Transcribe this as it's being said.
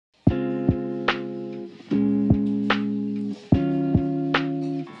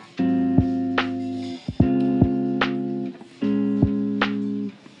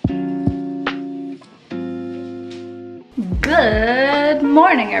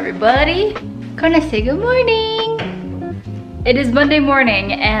morning, everybody. Gonna say good morning. It is Monday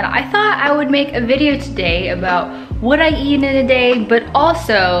morning and I thought I would make a video today about what I eat in a day, but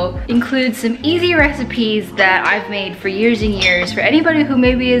also include some easy recipes that I've made for years and years for anybody who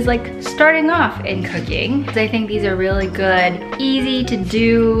maybe is like starting off in cooking. I think these are really good, easy to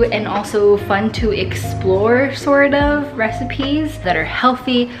do, and also fun to explore sort of recipes that are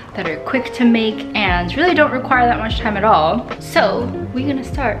healthy, that are quick to make, and really don't require that much time at all. So we're gonna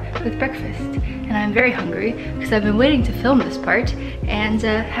start with breakfast. And I'm very hungry because I've been waiting to film this part and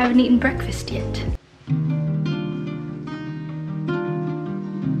haven't eaten breakfast yet.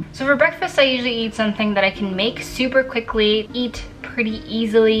 So for breakfast, I usually eat something that I can make super quickly, eat pretty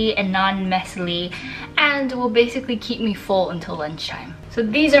easily and non-messily, and will basically keep me full until lunchtime. So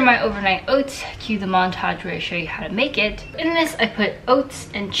these are my overnight oats. Cue the montage where I show you how to make it. In this, I put oats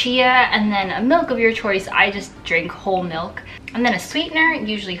and chia, and then a milk of your choice. I just drink whole milk. And then a sweetener,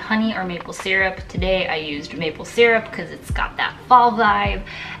 usually honey or maple syrup. Today I used maple syrup because it's got that fall vibe.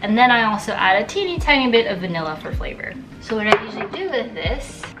 And then I also add a teeny tiny bit of vanilla for flavor. So what I usually do with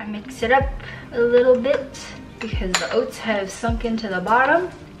this, I mix it up a little bit because the oats have sunk into the bottom.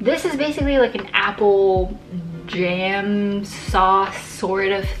 This is basically like an apple jam sauce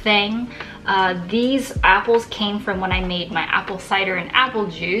sort of thing. These apples came from when I made my apple cider and apple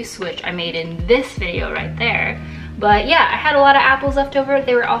juice, which I made in this video right there. But yeah, I had a lot of apples left over.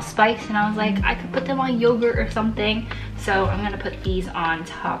 They were all spiced and I was like, I could put them on yogurt or something. So I'm gonna put these on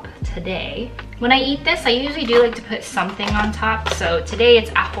top today. When I eat this, I usually do like to put something on top. So today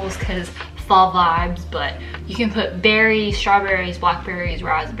it's apples because fall vibes, but you can put berries, strawberries, blackberries,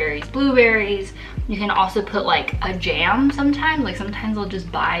 raspberries, blueberries. You can also put like a jam sometimes. Like sometimes I'll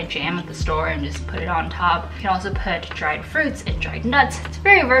just buy jam at the store and just put it on top. You can also put dried fruits and dried nuts. It's a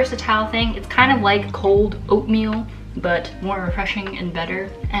very versatile thing. It's kind of like cold oatmeal, but more refreshing and better.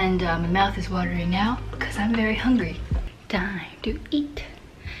 And my mouth is watering now because I'm very hungry. Time to eat.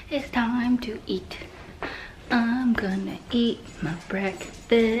 It's time to eat. I'm gonna eat my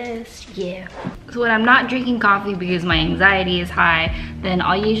breakfast, yeah. So when I'm not drinking coffee because my anxiety is high, then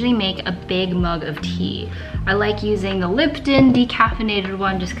I'll usually make a big mug of tea. I like using the Lipton decaffeinated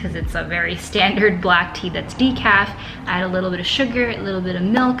one just because it's a very standard black tea that's decaf. Add a little bit of sugar, a little bit of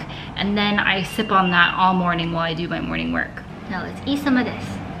milk, and then I sip on that all morning while I do my morning work. Now let's eat some of this.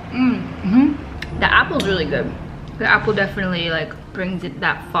 The apple's really good. The apple definitely like brings it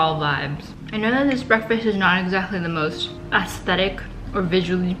that fall vibes. I know that this breakfast is not exactly the most aesthetic or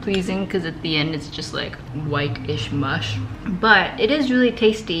visually pleasing because at the end it's just like white-ish mush, but it is really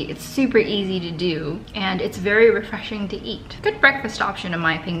tasty. It's super easy to do and it's very refreshing to eat. Good breakfast option in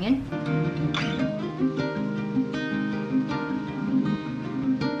my opinion.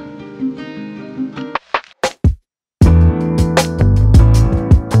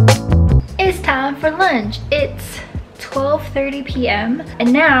 It's time for lunch. It's 12:30 p.m.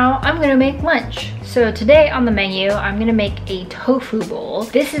 and now I'm gonna make lunch. So today on the menu, I'm gonna make a tofu bowl.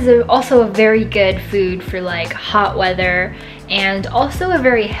 This is also a very good food for like hot weather and also a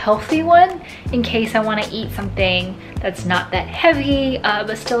very healthy one in case I wanna eat something that's not that heavy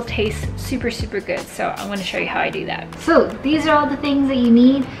but still tastes super good. So I'm gonna show you how I do that. So these are all the things that you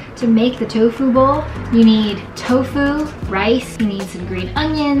need to make the tofu bowl. You need tofu, rice, you need some green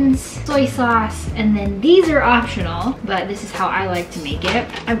onions, soy sauce, and then these are optional, but this is how I like to make it.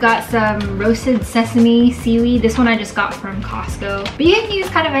 I've got some roasted sesame seaweed. This one I just got from Costco. But you can use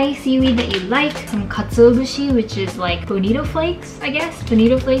kind of any seaweed that you like. Some katsuobushi, which is like bonito flakes, I guess.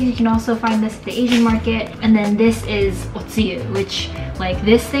 Bonito flakes, you can also find this at the Asian market. And then this is Otsuyu, which like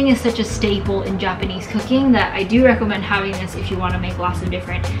this thing is such a staple in Japanese cooking that I do recommend having this if you want to make lots of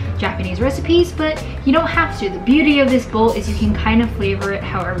different Japanese recipes, but you don't have to. The beauty of this bowl is you can kind of flavor it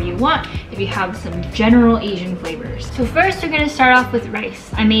however you want if you have some general Asian flavors. So first we're going to start off with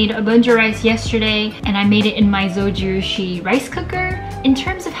rice. I made a bunch of rice yesterday and I made it in my Zojirushi rice cooker. In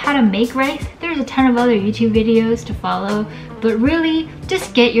terms of how to make rice, there's a ton of other YouTube videos to follow, but really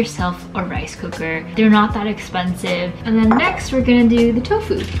just get yourself a rice cooker. They're not that expensive. And then next we're gonna do the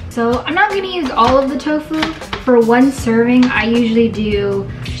tofu. So I'm not gonna use all of the tofu. For one serving, I usually do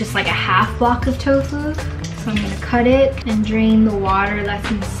just like a half block of tofu. So I'm gonna cut it and drain the water that's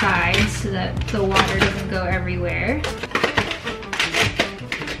inside so that the water doesn't go everywhere.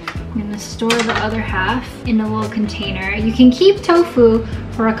 I'm gonna store the other half in a little container. You can keep tofu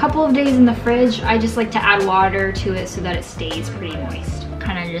for a couple of days in the fridge. I just like to add water to it so that it stays pretty moist.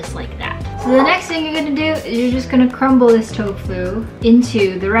 Kind of just like that. So the next thing you're gonna do is you're just gonna crumble this tofu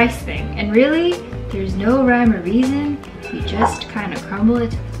into the rice thing. And really, there's no rhyme or reason. You just kind of crumble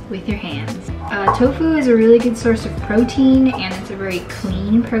it with your hands. Tofu is a really good source of protein, and it's a very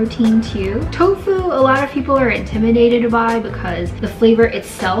clean protein too. Tofu, a lot of people are intimidated by because the flavor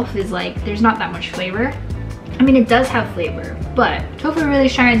itself is like, there's not that much flavor. I mean, it does have flavor, but tofu really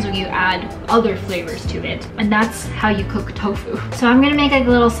shines when you add other flavors to it, and that's how you cook tofu. So I'm gonna make like a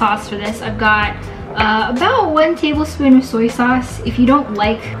little sauce for this. I've got about 1 tablespoon of soy sauce. If you don't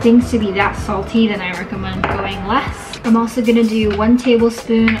like things to be that salty, then I recommend going less. I'm also gonna do 1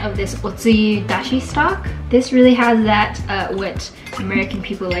 tablespoon of this Otsuyu dashi stock. This really has that what American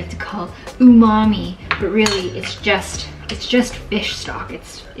people like to call umami, but really it's just fish stock.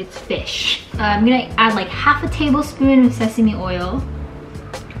 It's fish. I'm gonna add like half a tablespoon of sesame oil.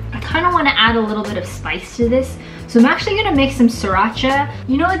 I kind of want to add a little bit of spice to this, so I'm actually gonna make some sriracha.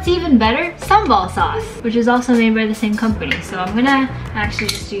 You know what's even better? Sambal sauce, which is also made by the same company. So I'm gonna actually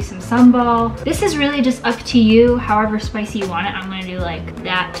just do some sambal. This is really just up to you, however spicy you want it. I'm gonna do like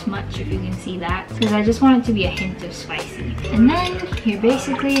that much, if you can see that, because I just want it to be a hint of spicy. And then you're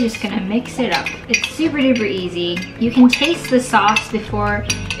basically just gonna mix it up. It's super duper easy. You can taste the sauce before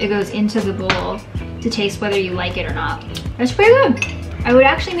it goes into the bowl to taste whether you like it or not. That's pretty good. I would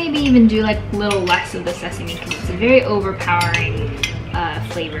actually maybe even do like a little less of the sesame because it's a very overpowering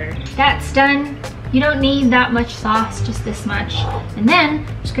flavor. That's done. You don't need that much sauce, just this much. And then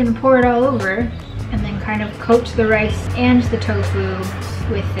I'm just gonna pour it all over and then kind of coat the rice and the tofu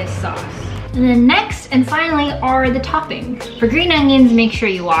with this sauce. And then next and finally are the toppings. For green onions, make sure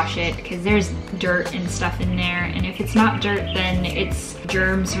you wash it because there's dirt and stuff in there. And if it's not dirt, then it's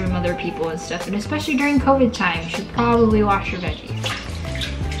germs from other people and stuff. And especially during COVID time, you should probably wash your veggies.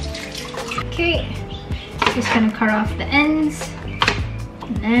 Okay, just gonna cut off the ends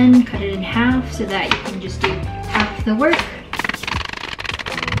and then cut it in half so that you can just do half the work.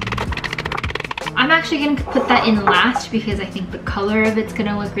 I'm actually gonna put that in last because I think the color of it's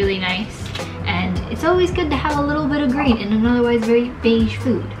gonna look really nice. And it's always good to have a little bit of green in an otherwise very beige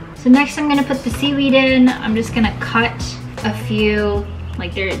food. So next I'm gonna put the seaweed in. I'm just gonna cut a few,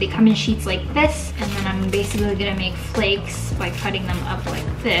 like they come in sheets like this, and then I'm basically gonna make flakes by cutting them up like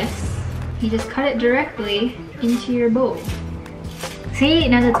this. You just cut it directly into your bowl. See,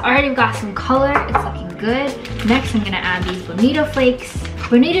 now that's already got some color, it's looking good. Next I'm gonna add these bonito flakes.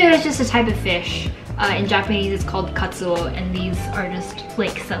 Bonito is just a type of fish. In Japanese it's called katsuo, and these are just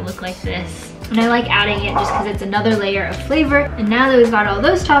flakes that look like this. And I like adding it just because it's another layer of flavor. And now that we've got all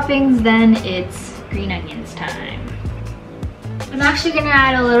those toppings, then it's green onions time. I'm actually gonna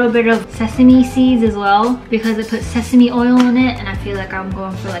add a little bit of sesame seeds as well because I put sesame oil in it, and I feel like I'm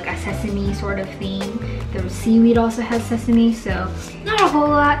going for like a sesame sort of theme. The seaweed also has sesame, so not a whole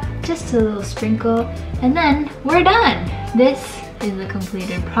lot, just a little sprinkle. And then we're done. This is the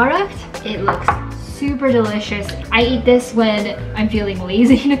completed product. It looks super delicious. I eat this when I'm feeling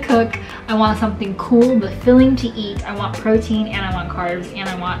lazy to cook. I want something cool but filling to eat. I want protein and I want carbs and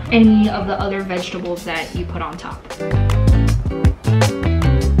I want any of the other vegetables that you put on top.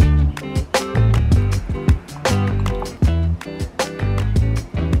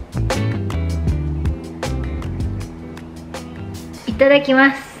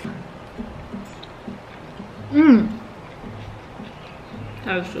 Itadakimasu.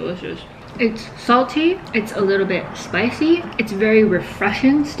 That was delicious. It's salty, it's a little bit spicy, it's very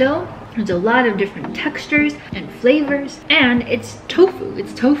refreshing still. There's a lot of different textures and flavors, and it's tofu.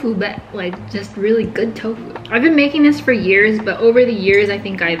 It's tofu, but like just really good tofu. I've been making this for years, but over the years I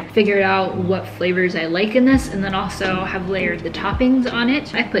think I've figured out what flavors I like in this, and then also have layered the toppings on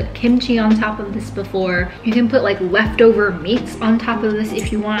it. I put kimchi on top of this before. You can put like leftover meats on top of this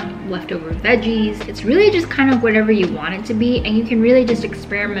if you want, leftover veggies. It's really just kind of whatever you want it to be, and you can really just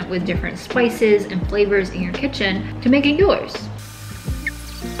experiment with different spices and flavors in your kitchen to make it yours.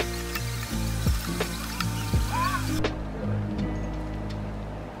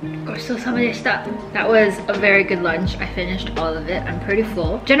 That was a very good lunch. I finished all of it. I'm pretty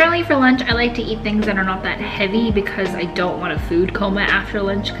full. Generally for lunch, I like to eat things that are not that heavy because I don't want a food coma after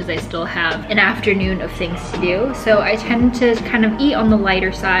lunch because I still have an afternoon of things to do. So I tend to kind of eat on the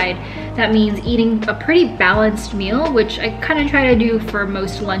lighter side. That means eating a pretty balanced meal, which I kind of try to do for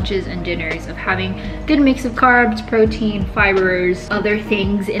most lunches and dinners, of having a good mix of carbs, protein, fibers, other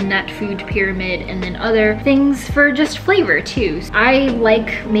things in that food pyramid, and then other things for just flavor too. I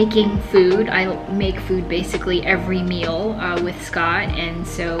like making food. I make food basically every meal with Scott, and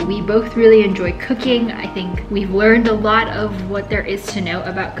so we both really enjoy cooking. I think we've learned a lot of what there is to know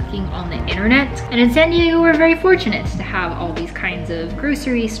about cooking on the internet. And in San Diego, we're very fortunate to have all these kinds of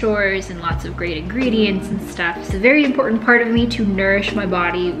grocery stores colors and lots of great ingredients and stuff. It's a very important part of me to nourish my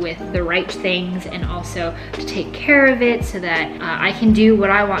body with the right things and also to take care of it so that I can do what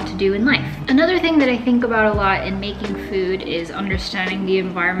I want to do in life. Another thing that I think about a lot in making food is understanding the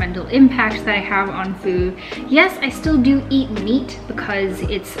environmental impact that I have on food. Yes, I still do eat meat because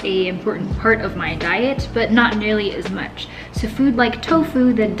it's an important part of my diet, but not nearly as much. So food like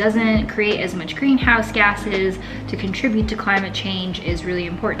tofu that doesn't create as much greenhouse gases to contribute to climate change is really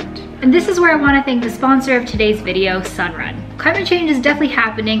important. And this is where I want to thank the sponsor of today's video, Sunrun. Climate change is definitely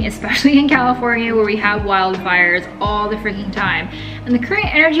happening, especially in California where we have wildfires all the freaking time. And the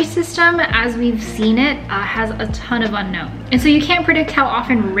current energy system, as we've seen it, has a ton of unknown. And so you can't predict how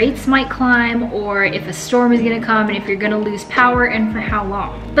often rates might climb or if a storm is gonna come and if you're gonna lose power and for how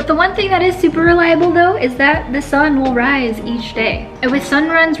long. But the one thing that is super reliable though is that the sun will rise each day. And with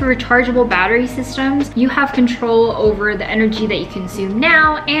Sunrun's rechargeable battery systems, you have control over the energy that you consume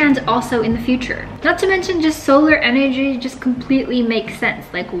now and also in the future. Not to mention just solar energy just completely makes sense.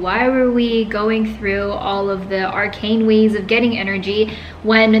 Like, why were we going through all of the arcane ways of getting energy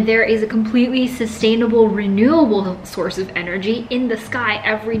when there is a completely sustainable, renewable source of energy in the sky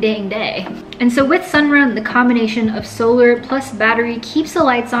every dang day? And so with Sunrun, the combination of solar plus battery keeps the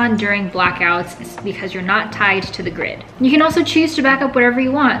lights on during blackouts because you're not tied to the grid. You can also choose to back up whatever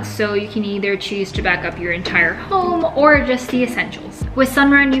you want. So you can either choose to back up your entire home or just the essentials. With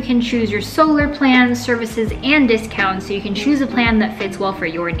Sunrun, you can choose your solar plans, services, and discounts, so you can choose a plan that fits well for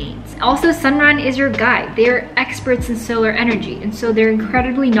your needs. Also, Sunrun is your guide. They're experts in solar energy, and so they're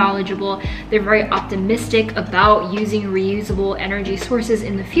incredibly knowledgeable. They're very optimistic about using reusable energy sources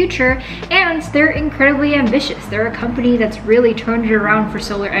in the future, and they're incredibly ambitious. They're a company that's really turned it around for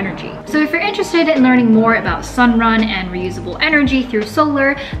solar energy. So if you're interested in learning more about Sunrun and reusable energy through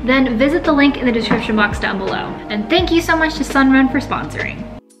solar, then visit the link in the description box down below. And thank you so much to Sunrun for sponsoring.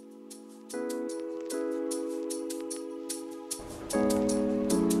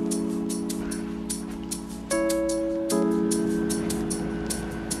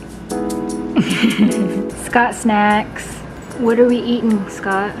 Scott snacks. What are we eating,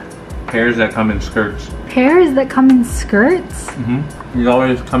 Scott? Pears that come in skirts. Pears that come in skirts? Mm-hmm. These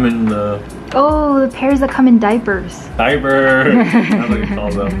always come in the... Oh, the pears that come in diapers. Diapers! That's what you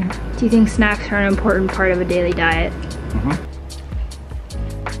call them. Do you think snacks are an important part of a daily diet? Mm-hmm.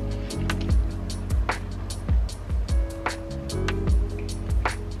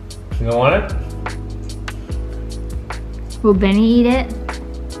 You don't want it? Will Benny eat it?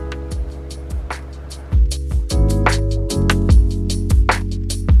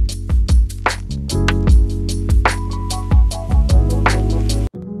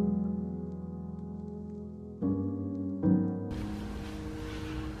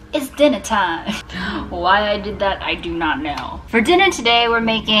 It's dinner time. Why I did that, I do not know. For dinner today, we're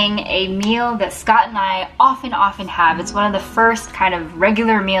making a meal that Scott and I often have. It's one of the first kind of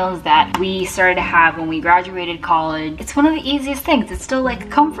regular meals that we started to have when we graduated college. It's one of the easiest things. It's still like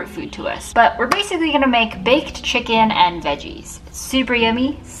comfort food to us. But we're basically gonna make baked chicken and veggies. It's super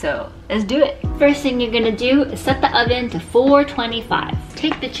yummy, so let's do it. First thing you're gonna do is set the oven to 425.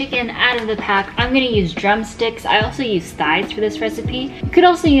 Take the chicken out of the pack. I'm gonna use drumsticks. I also use thighs for this recipe. You could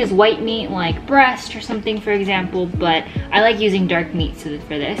also use white meat like breast or something, for example, but I like using dark meat for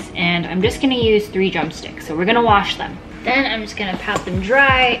this. And I'm just gonna use 3 drumsticks. So we're gonna wash them. Then I'm just gonna pat them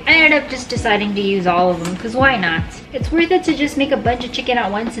dry. I ended up just deciding to use all of them, because why not? It's worth it to just make a bunch of chicken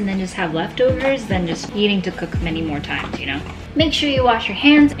at once and then just have leftovers than just needing to cook many more times, you know? Make sure you wash your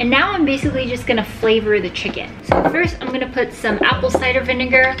hands. And now I'm basically just gonna flavor the chicken. So first I'm gonna put some apple cider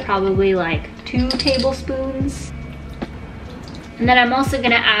vinegar, probably like 2 tablespoons. And then I'm also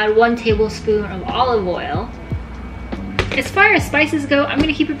gonna add 1 tablespoon of olive oil. As far as spices go, I'm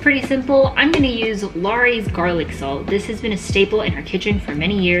gonna keep it pretty simple. I'm gonna use Laurie's garlic salt. This has been a staple in our kitchen for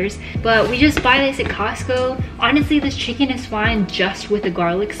many years, but we just buy this at Costco. Honestly, this chicken is fine just with the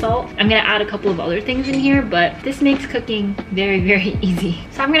garlic salt. I'm gonna add a couple of other things in here, but this makes cooking very, very easy.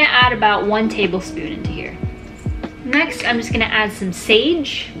 So I'm gonna add about 1 tablespoon into here. Next, I'm just gonna add some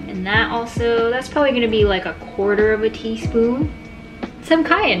sage, and that's probably gonna be like 1/4 teaspoon. Some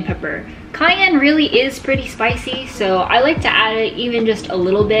cayenne pepper. Cayenne really is pretty spicy, so I like to add it even just a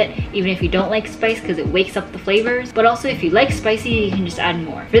little bit, even if you don't like spice, because it wakes up the flavors. But also if you like spicy, you can just add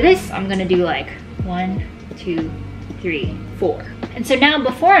more. For this, I'm gonna do like 1, 2, 3, 4. And so now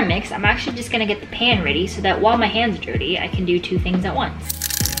before I mix, I'm actually just gonna get the pan ready so that while my hands are dirty, I can do 2 things at once.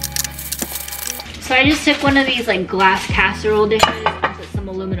 So I just took one of these like glass casserole dishes and put some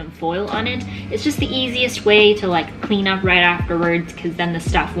aluminum foil on it. It's just the easiest way to like clean up right afterwards, because then the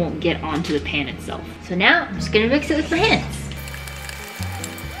stuff won't get onto the pan itself. So now I'm just gonna mix it with my hands.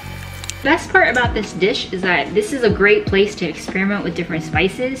 Best part about this dish is that this is a great place to experiment with different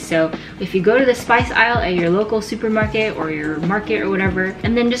spices. So if you go to the spice aisle at your local supermarket or your market or whatever,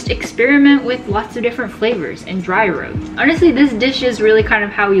 and then just experiment with lots of different flavors and dry roast. Honestly, this dish is really kind of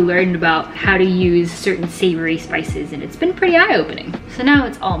how we learned about how to use certain savory spices, and it's been pretty eye-opening. So now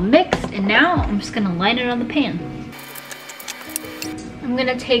it's all mixed, and now I'm just gonna line it on the pan. I'm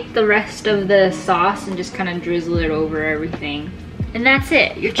gonna take the rest of the sauce and just kind of drizzle it over everything. And that's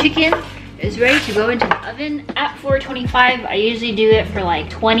it. Your chicken is ready to go into the oven at 425. I usually do it for like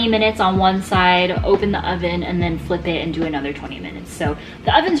 20 minutes on one side, open the oven, and then flip it and do another 20 minutes. So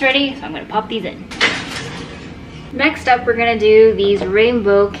the oven's ready, so I'm gonna pop these in. Next up, we're gonna do these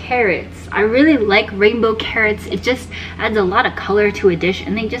rainbow carrots. I really like rainbow carrots. It just adds a lot of color to a dish,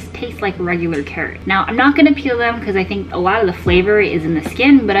 and they just taste like regular carrot. Now, I'm not gonna peel them because I think a lot of the flavor is in the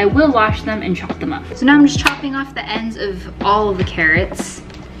skin, but I will wash them and chop them up. So now I'm just chopping off the ends of all of the carrots.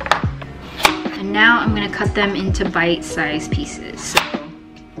 And now I'm gonna cut them into bite-sized pieces. So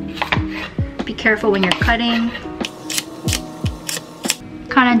be careful when you're cutting.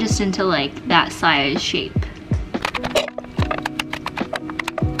 Kind of just into like that size shape.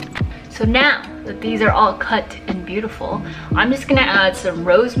 So now that these are all cut and beautiful, I'm just gonna add some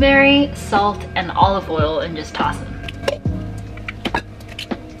rosemary, salt, and olive oil and just toss them.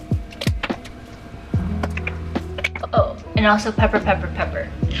 Oh, and also pepper, pepper, pepper.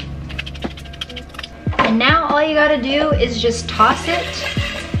 And now all you gotta do is just toss it,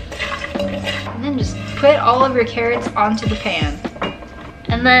 and then just put all of your carrots onto the pan.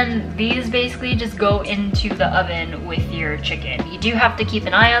 And then these basically just go into the oven with your chicken. You do have to keep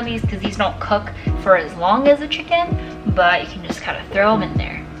an eye on these because these don't cook for as long as the chicken, but you can just kind of throw them in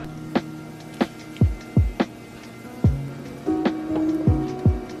there.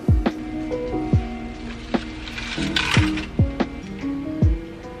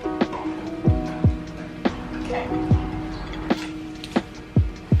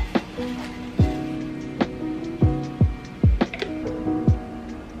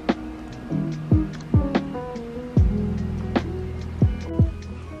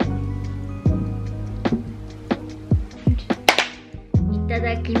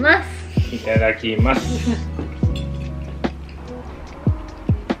 Itadakimasu. Itadakimasu.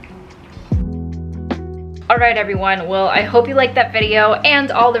 Alright everyone, well I hope you liked that video and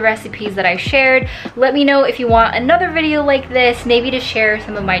all the recipes that I shared. Let me know if you want another video like this, maybe to share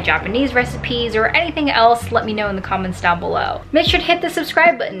some of my Japanese recipes or anything else. Let me know in the comments down below. Make sure to hit the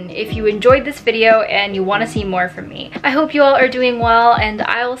subscribe button if you enjoyed this video and you want to see more from me. I hope you all are doing well, and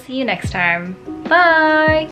I will see you next time. Bye!